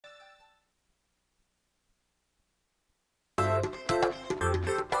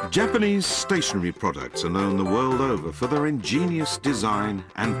Japanese stationery products are known the world over for their ingenious design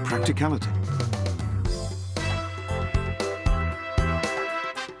and practicality.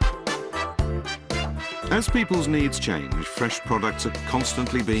 As people's needs change, fresh products are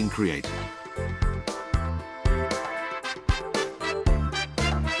constantly being created.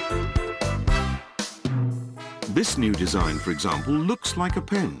 This new design, for example, looks like a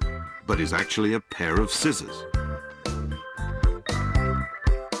pen, but is actually a pair of scissors.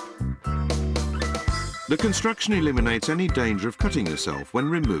 The construction eliminates any danger of cutting yourself when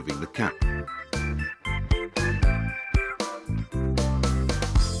removing the cap.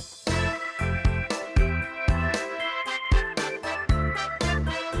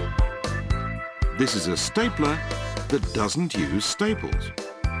 This is a stapler that doesn't use staples.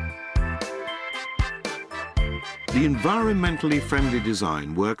 The environmentally friendly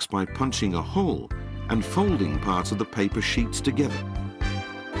design works by punching a hole and folding parts of the paper sheets together.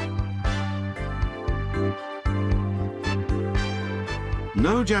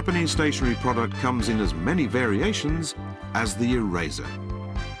 No Japanese stationery product comes in as many variations as the eraser.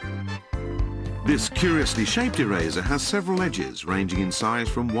 This curiously shaped eraser has several edges ranging in size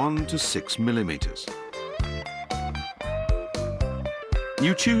from 1 to 6 millimeters.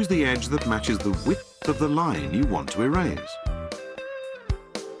 You choose the edge that matches the width of the line you want to erase.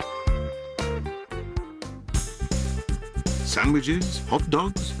 Sandwiches, hot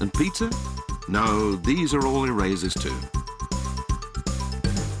dogs and pizza? No, these are all erasers too.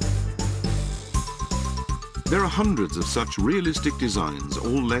 There are hundreds of such realistic designs,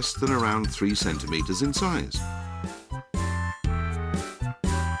 all less than around 3 centimeters in size.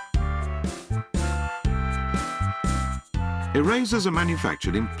 Erasers are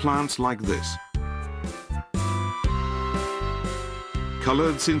manufactured in plants like this.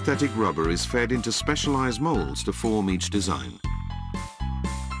 Colored synthetic rubber is fed into specialized molds to form each design.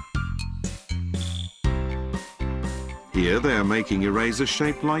 Here they are making erasers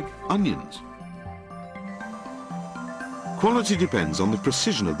shaped like onions. Quality depends on the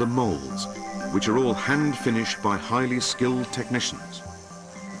precision of the molds, which are all hand-finished by highly skilled technicians.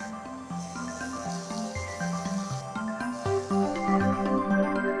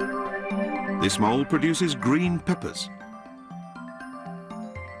 This mold produces green peppers.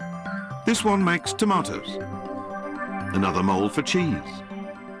 This one makes tomatoes. Another mold for cheese.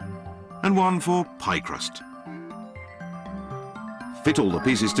 And one for pie crust. Fit all the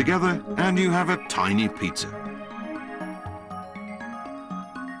pieces together and you have a tiny pizza.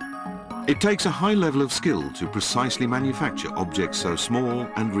 It takes a high level of skill to precisely manufacture objects so small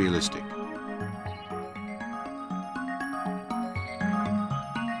and realistic.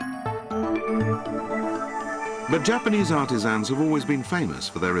 But Japanese artisans have always been famous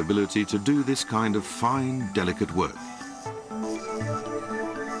for their ability to do this kind of fine, delicate work.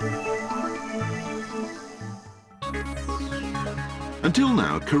 Until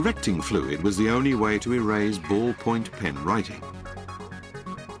now, correcting fluid was the only way to erase ballpoint pen writing.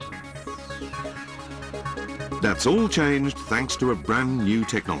 That's all changed thanks to a brand new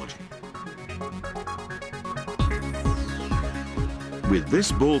technology. With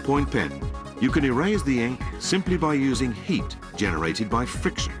this ballpoint pen, you can erase the ink simply by using heat generated by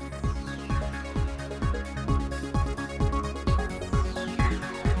friction.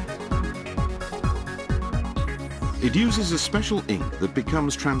 It uses a special ink that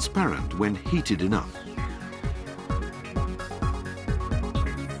becomes transparent when heated enough.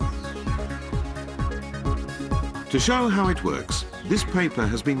 To show how it works, this paper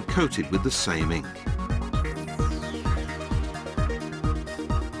has been coated with the same ink.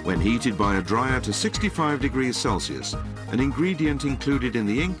 When heated by a dryer to 65 degrees Celsius, an ingredient included in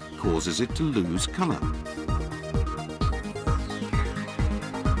the ink causes it to lose color.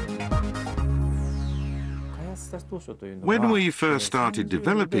 When we first started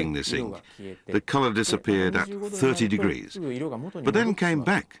developing this ink, the color disappeared at 30 degrees, but then came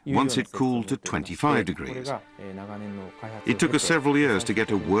back once it cooled to 25 degrees. It took us several years to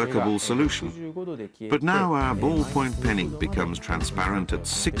get a workable solution, but now our ballpoint pen ink becomes transparent at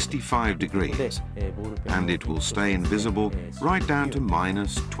 65 degrees, and it will stay invisible right down to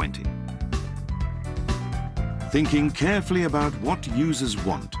 -20. Thinking carefully about what users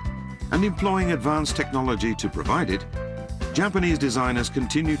want, and employing advanced technology to provide it, Japanese designers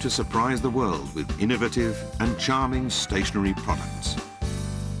continue to surprise the world with innovative and charming stationery products.